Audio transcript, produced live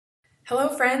Hello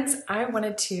friends, I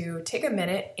wanted to take a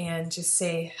minute and just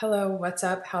say hello, what's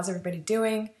up, how's everybody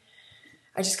doing?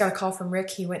 I just got a call from Rick.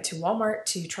 He went to Walmart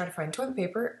to try to find toilet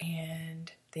paper and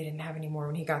they didn't have any more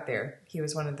when he got there. He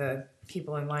was one of the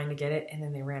people in line to get it and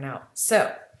then they ran out.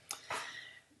 So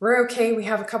we're okay. We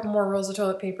have a couple more rolls of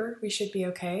toilet paper. We should be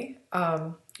okay.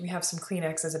 We have some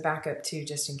Kleenex as a backup too,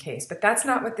 just in case. But that's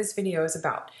not what this video is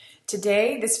about.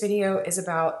 Today, this video is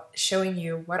about showing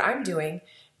you what I'm doing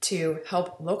to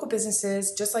help local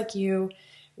businesses just like you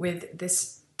with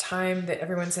this time that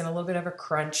everyone's in a little bit of a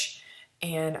crunch.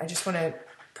 And I just want to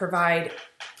provide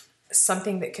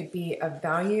something that could be of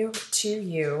value to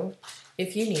you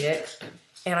if you need it.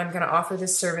 And I'm going to offer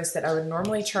this service that I would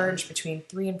normally charge between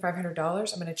 $300 and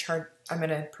 $500. I'm going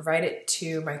to provide it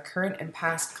to my current and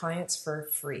past clients for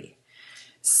free.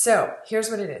 So here's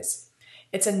what it is.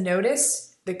 It's a notice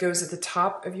that goes at the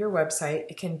top of your website.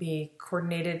 It can be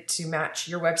coordinated to match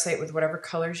your website with whatever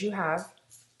colors you have.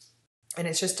 And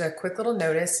it's just a quick little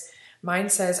notice. Mine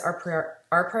says our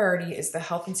priority is the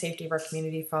health and safety of our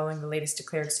community following the latest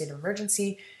declared state of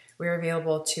emergency. We are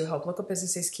available to help local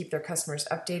businesses keep their customers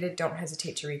updated. Don't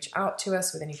hesitate to reach out to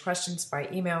us with any questions by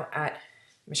email at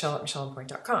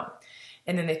michelle@michelleandpoint.com.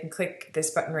 And then they can click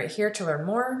this button right here to learn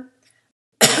more.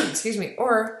 Excuse me,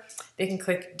 or they can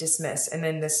click dismiss and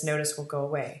then this notice will go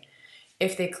away.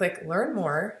 If they click learn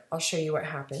more, I'll show you what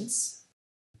happens.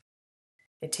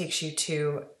 It takes you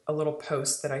to a little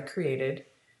post that I created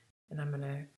and I'm going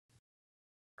to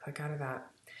click out of that.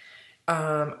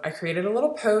 I created a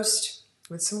little post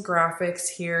with some graphics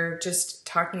here, just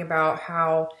talking about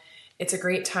how it's a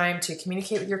great time to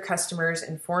communicate with your customers,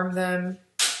 inform them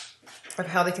of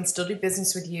how they can still do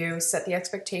business with you, set the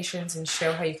expectations, and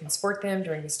show how you can support them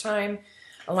during this time,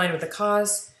 align with the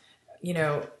cause. You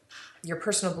know, your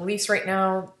personal beliefs right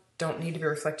now don't need to be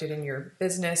reflected in your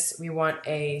business. We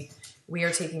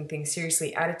are taking things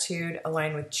seriously attitude,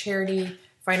 align with charity,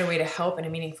 find a way to help in a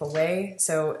meaningful way.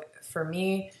 So for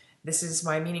me, this is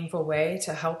my meaningful way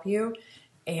to help you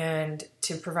and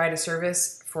to provide a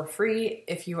service for free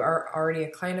if you are already a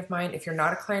client of mine. If you're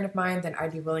not a client of mine, then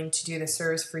I'd be willing to do the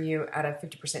service for you at a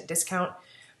 50% discount,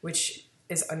 which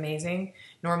is amazing.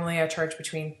 Normally I charge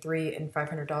between $300 and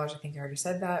 $500. I think I already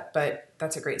said that, but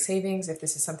that's a great savings if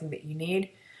this is something that you need.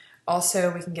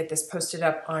 Also, we can get this posted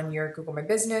up on your Google My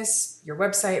Business, your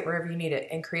website, wherever you need it,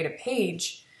 and create a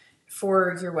page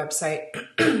for your website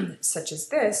such as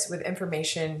this with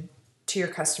information to your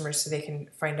customers so they can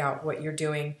find out what you're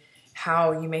doing,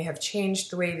 how you may have changed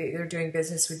the way that they're doing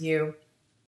business with you.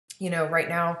 You know, right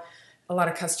now, a lot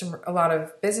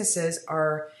of businesses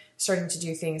are starting to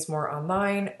do things more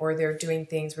online, or they're doing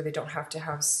things where they don't have to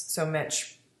have so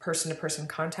much person-to-person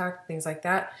contact, things like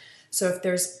that. So if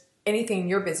there's anything in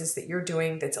your business that you're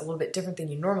doing that's a little bit different than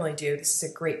you normally do, this is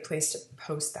a great place to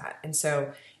post that. And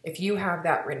so if you have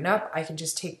that written up, I can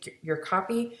just take your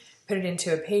copy, put it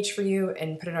into a page for you,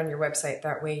 and put it on your website.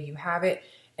 That way you have it.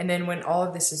 And then when all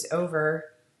of this is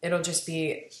over, it'll just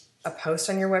be a post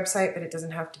on your website, but it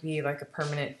doesn't have to be like a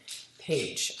permanent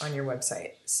page on your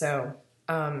website. So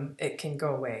it can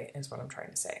go away is what I'm trying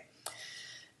to say.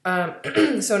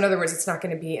 So in other words, it's not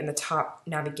going to be in the top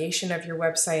navigation of your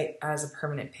website as a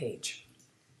permanent page.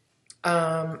 We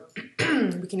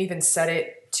can even set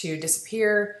it to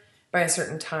disappear by a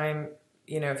certain time.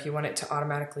 You know, if you want it to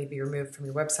automatically be removed from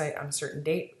your website on a certain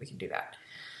date, we can do that.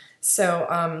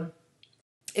 So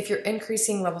if you're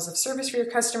increasing levels of service for your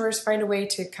customers, find a way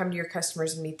to come to your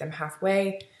customers and meet them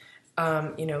halfway.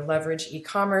 You know, leverage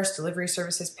e-commerce, delivery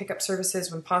services, pickup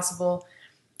services when possible.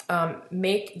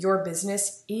 Make your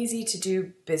business easy to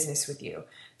do business with you.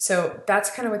 So that's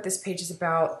kind of what this page is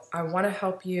about. I want to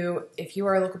help you. If you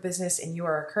are a local business and you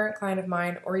are a current client of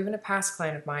mine or even a past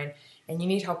client of mine and you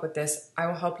need help with this, I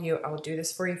will help you. I will do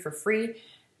this for you for free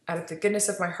out of the goodness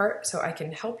of my heart so I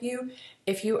can help you.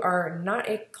 If you are not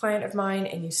a client of mine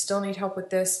and you still need help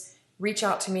with this, reach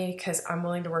out to me because I'm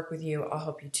willing to work with you. I'll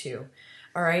help you too.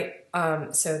 All right.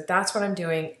 So that's what I'm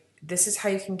doing. This is how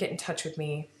you can get in touch with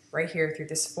me right here through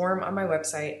this form on my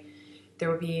website. There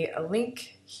will be a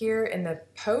link here in the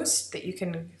post that you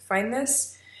can find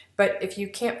this. But if you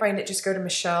can't find it, just go to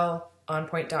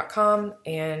michelleonpoint.com,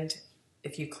 and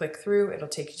if you click through, it'll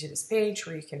take you to this page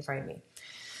where you can find me.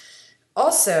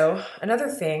 Also, another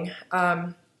thing,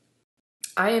 I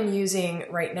am using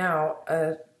right now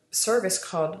a service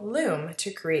called Loom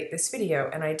to create this video,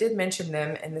 and I did mention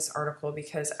them in this article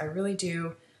because I really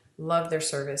do love their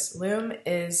service. Loom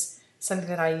is something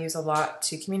that I use a lot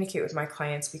to communicate with my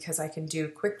clients because I can do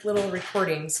quick little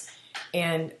recordings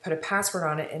and put a password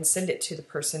on it and send it to the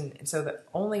person and so that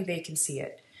only they can see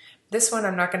it. This one,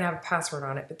 I'm not going to have a password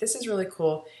on it, but this is really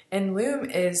cool. And Loom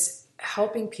is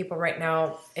helping people right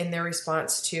now in their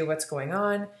response to what's going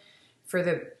on. For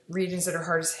the regions that are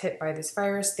hardest hit by this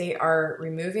virus, they are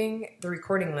removing the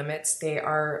recording limits. They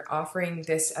are offering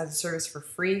this as a service for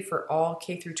free for all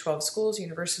K through 12 schools,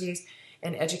 universities,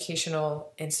 and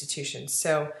educational institutions.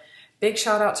 So big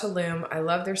shout out to Loom. I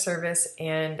love their service,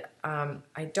 and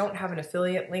I don't have an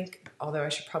affiliate link, although I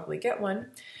should probably get one.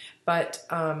 But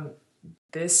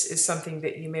this is something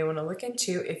that you may want to look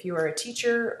into if you are a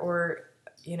teacher, or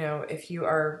if you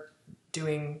are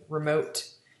doing remote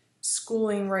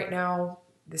schooling right now.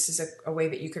 This is a way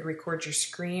that you could record your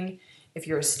screen if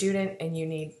you're a student and you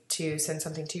need to send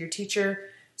something to your teacher,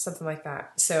 something like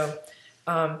that. So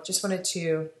just wanted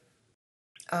to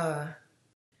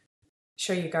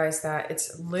show you guys that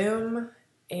it's Loom,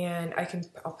 and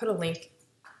I'll put a link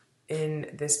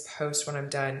in this post when I'm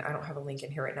done. I don't have a link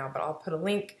in here right now, but I'll put a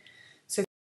link. So if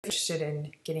you're interested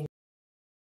in getting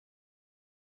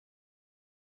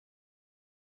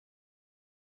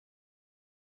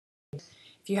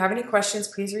If you have any questions,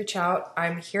 please reach out.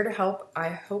 I'm here to help. I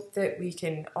hope that we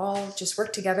can all just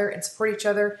work together and support each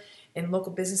other in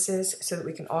local businesses so that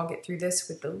we can all get through this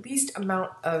with the least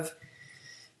amount of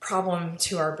problem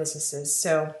to our businesses.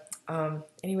 So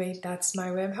anyway, that's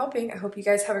my way of helping. I hope you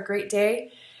guys have a great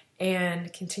day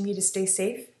and continue to stay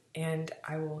safe, and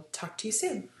I will talk to you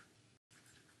soon.